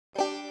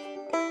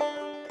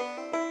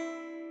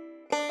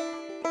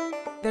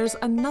There's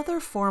another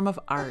form of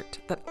art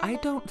that I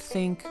don't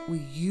think we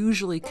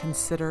usually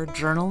consider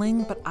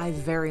journaling, but I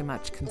very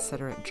much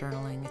consider it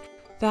journaling.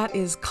 That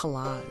is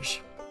collage.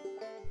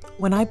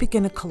 When I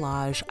begin a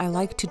collage, I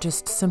like to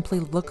just simply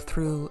look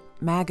through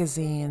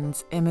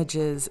magazines,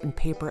 images, and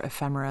paper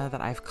ephemera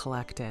that I've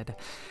collected.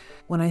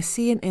 When I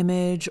see an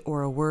image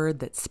or a word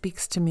that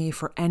speaks to me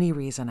for any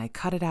reason, I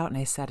cut it out and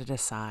I set it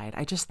aside.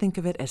 I just think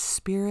of it as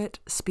spirit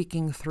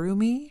speaking through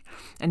me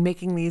and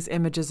making these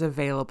images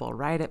available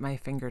right at my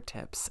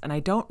fingertips. And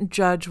I don't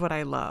judge what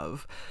I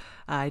love.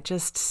 I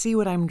just see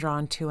what I'm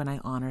drawn to and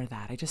I honor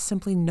that. I just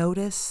simply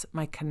notice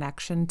my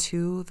connection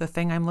to the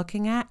thing I'm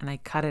looking at and I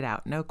cut it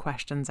out, no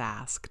questions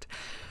asked.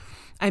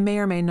 I may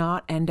or may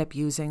not end up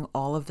using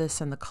all of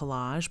this in the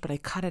collage, but I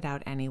cut it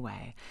out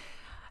anyway.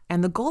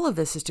 And the goal of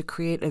this is to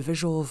create a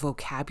visual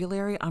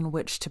vocabulary on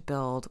which to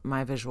build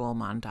my visual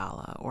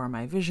mandala or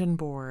my vision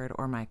board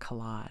or my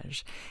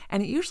collage.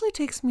 And it usually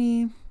takes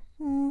me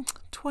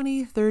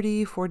 20,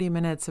 30, 40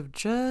 minutes of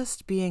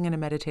just being in a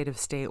meditative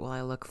state while I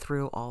look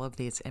through all of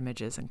these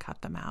images and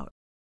cut them out.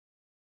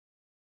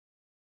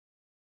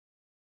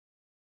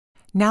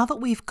 Now that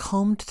we've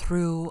combed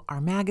through our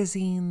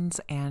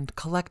magazines and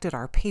collected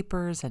our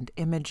papers and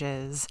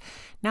images,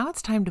 now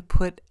it's time to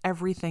put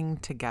everything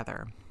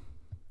together.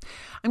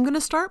 I'm going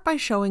to start by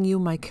showing you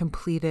my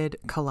completed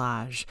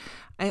collage.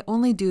 I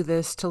only do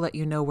this to let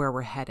you know where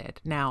we're headed.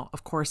 Now,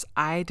 of course,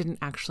 I didn't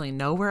actually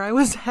know where I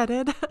was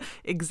headed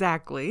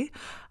exactly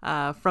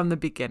from the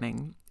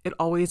beginning. It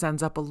always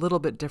ends up a little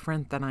bit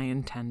different than I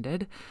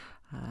intended,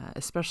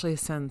 especially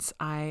since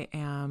I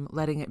am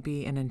letting it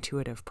be an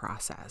intuitive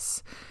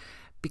process.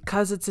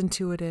 Because it's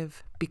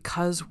intuitive,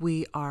 because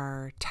we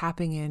are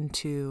tapping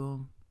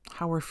into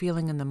how we're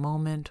feeling in the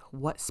moment,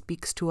 what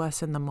speaks to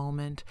us in the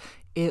moment,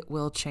 it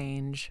will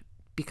change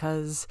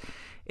because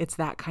it's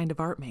that kind of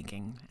art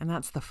making, and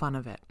that's the fun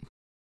of it.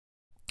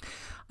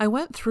 I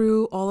went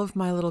through all of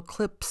my little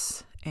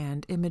clips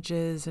and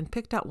images and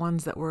picked out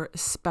ones that were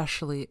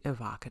especially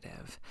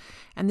evocative,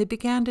 and they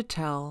began to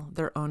tell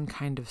their own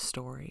kind of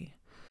story.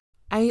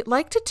 I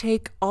like to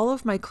take all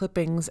of my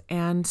clippings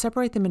and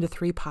separate them into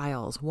 3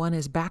 piles. One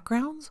is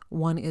backgrounds,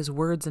 one is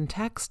words and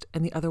text,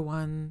 and the other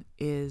one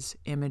is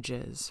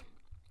images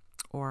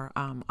or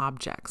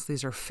objects.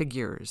 These are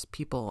figures,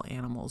 people,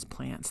 animals,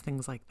 plants,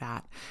 things like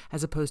that,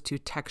 as opposed to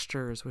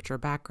textures, which are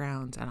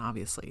backgrounds, and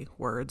obviously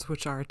words,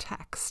 which are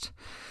text.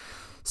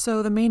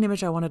 So the main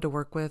image I wanted to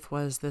work with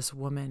was this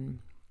woman.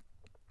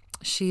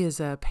 She is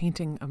a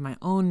painting of my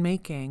own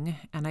making,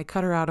 and I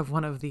cut her out of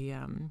one of the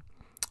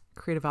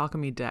Creative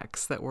Alchemy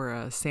decks that were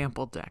a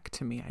sample deck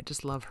to me. I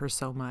just love her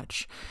so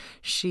much.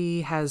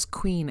 She has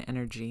queen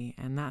energy,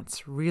 and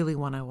that's really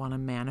what I want to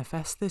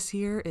manifest this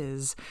year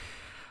is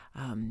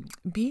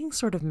being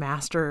sort of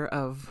master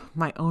of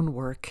my own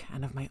work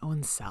and of my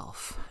own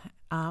self.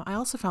 I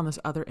also found this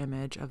other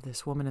image of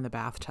this woman in the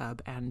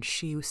bathtub, and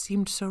she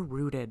seemed so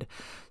rooted,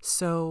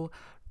 so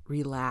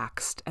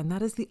relaxed. And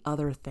that is the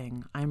other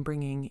thing I'm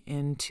bringing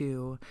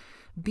into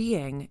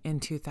being in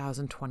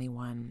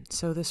 2021.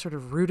 So this sort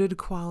of rooted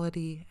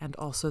quality and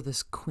also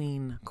this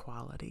queen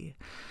quality.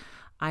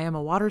 I am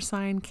a water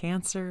sign,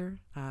 Cancer,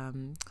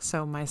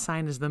 so my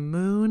sign is the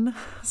moon.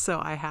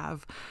 So I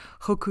have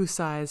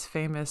Hokusai's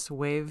famous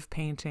wave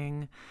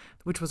painting,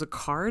 which was a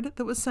card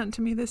that was sent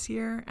to me this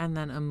year, and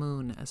then a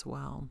moon as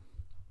well.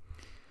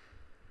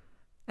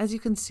 As you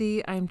can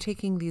see, I'm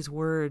taking these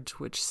words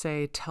which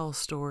say tell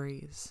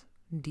stories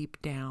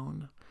deep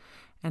down,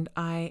 and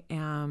I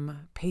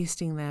am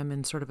pasting them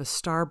in sort of a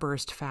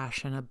starburst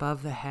fashion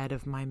above the head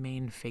of my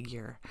main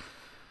figure.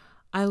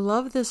 I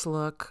love this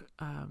look,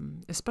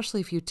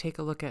 especially if you take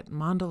a look at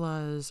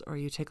mandalas or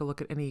you take a look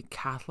at any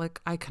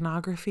Catholic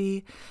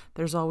iconography.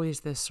 There's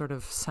always this sort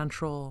of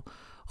central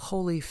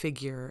holy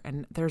figure,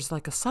 and there's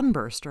like a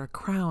sunburst or a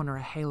crown or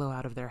a halo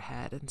out of their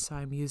head, and so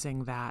I'm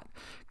using that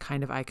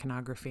kind of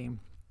iconography.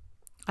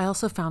 I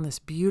also found this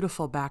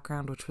beautiful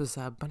background, which was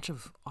a bunch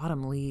of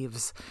autumn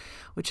leaves,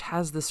 which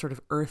has this sort of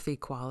earthy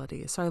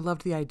quality. So I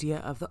loved the idea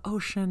of the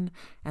ocean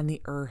and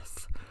the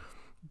earth,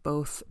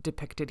 both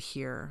depicted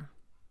here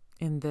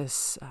in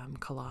this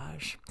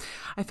collage.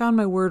 I found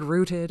my word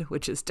rooted,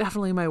 which is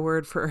definitely my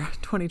word for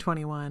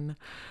 2021.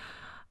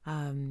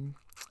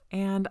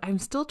 And I'm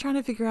still trying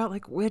to figure out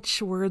like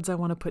which words I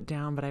want to put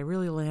down, but I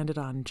really landed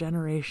on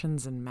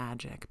generations and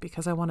magic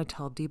because I want to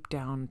tell deep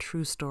down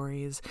true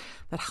stories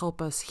that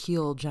help us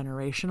heal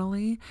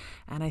generationally.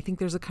 And I think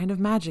there's a kind of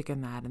magic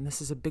in that. And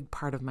this is a big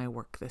part of my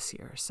work this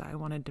year. So I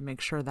wanted to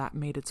make sure that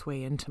made its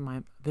way into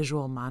my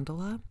visual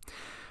mandala.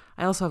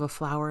 I also have a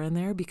flower in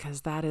there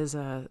because that is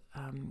a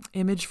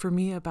image for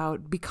me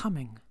about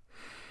becoming.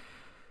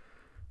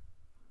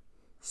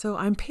 So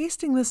I'm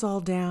pasting this all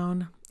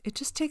down. It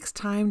just takes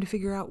time to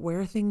figure out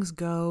where things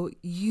go.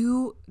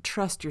 You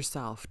trust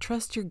yourself,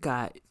 trust your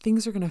gut.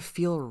 Things are going to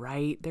feel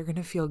right. They're going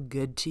to feel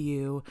good to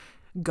you.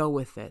 Go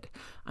with it.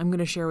 I'm going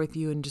to share with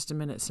you in just a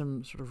minute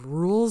some sort of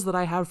rules that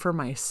I have for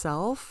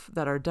myself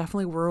that are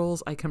definitely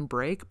rules I can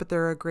break, but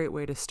they're a great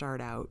way to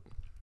start out.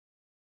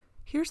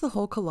 Here's the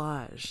whole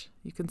collage.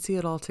 You can see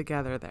it all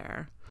together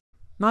there.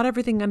 Not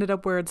everything ended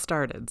up where it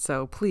started,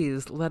 so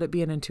please let it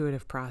be an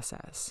intuitive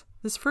process.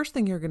 This first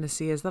thing you're going to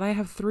see is that I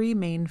have 3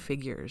 main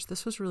figures.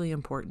 This was really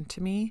important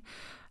to me.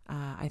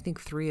 I think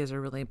 3 is a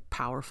really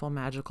powerful,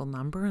 magical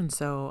number, and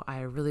so I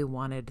really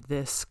wanted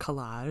this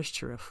collage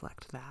to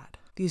reflect that.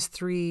 These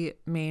 3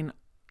 main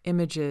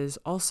images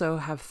also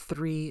have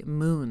 3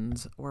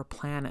 moons or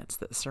planets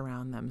that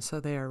surround them,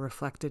 so they are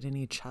reflected in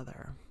each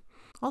other.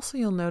 Also,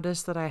 you'll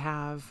notice that I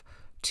have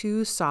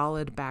 2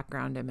 solid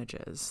background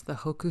images, the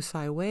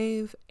Hokusai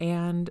wave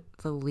and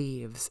the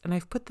leaves, and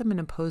I've put them in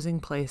opposing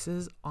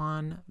places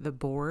on the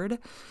board,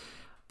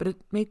 but it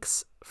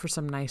makes for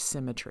some nice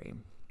symmetry.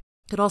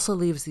 It also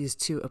leaves these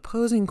 2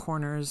 opposing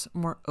corners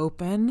more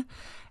open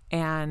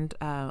and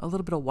a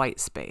little bit of white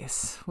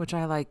space, which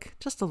I like,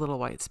 just a little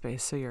white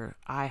space so your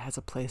eye has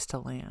a place to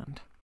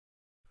land.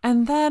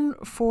 And then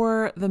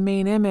for the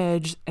main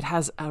image, it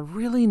has a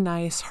really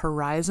nice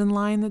horizon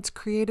line that's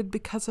created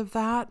because of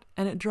that,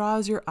 and it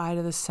draws your eye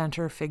to the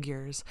center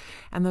figures.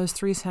 And those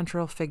 3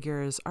 central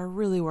figures are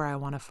really where I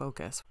want to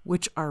focus,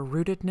 which are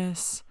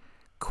rootedness,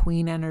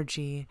 queen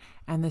energy,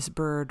 and this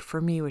bird for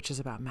me, which is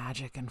about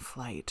magic and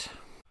flight.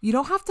 You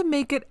don't have to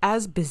make it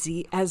as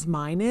busy as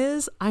mine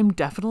is. I'm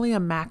definitely a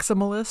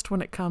maximalist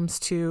when it comes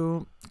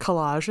to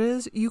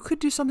collages. You could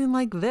do something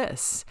like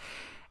this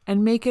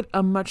and make it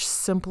a much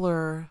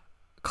simpler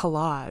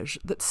collage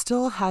that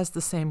still has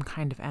the same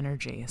kind of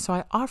energy. So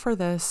I offer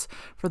this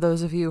for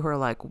those of you who are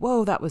like,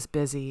 whoa, that was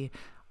busy.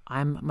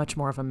 I'm much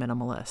more of a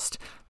minimalist.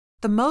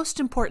 The most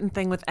important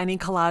thing with any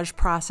collage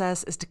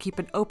process is to keep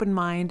an open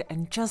mind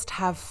and just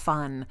have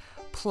fun.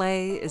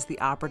 Play is the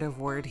operative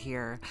word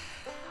here.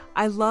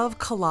 I love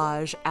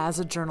collage as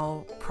a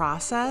journal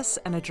process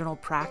and a journal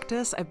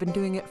practice. I've been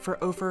doing it for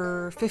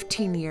over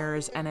 15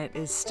 years, and it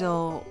is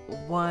still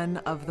one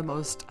of the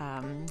most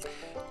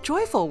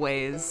joyful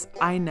ways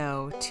I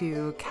know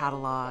to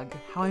catalog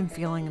how I'm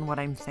feeling and what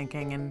I'm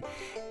thinking in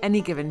any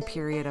given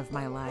period of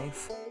my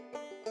life.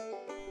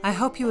 I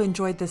hope you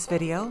enjoyed this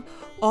video.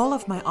 All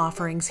of my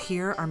offerings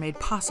here are made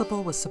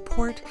possible with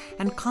support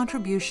and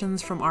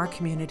contributions from our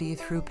community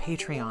through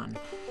Patreon.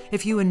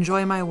 If you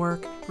enjoy my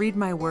work, read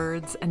my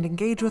words, and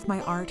engage with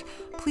my art,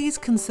 please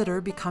consider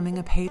becoming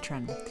a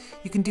patron.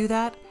 You can do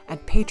that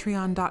at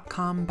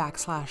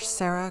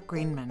patreon.com/Sarah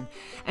Greenman.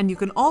 And you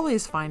can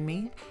always find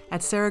me at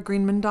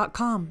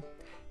sarahgreenman.com.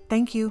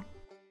 Thank you.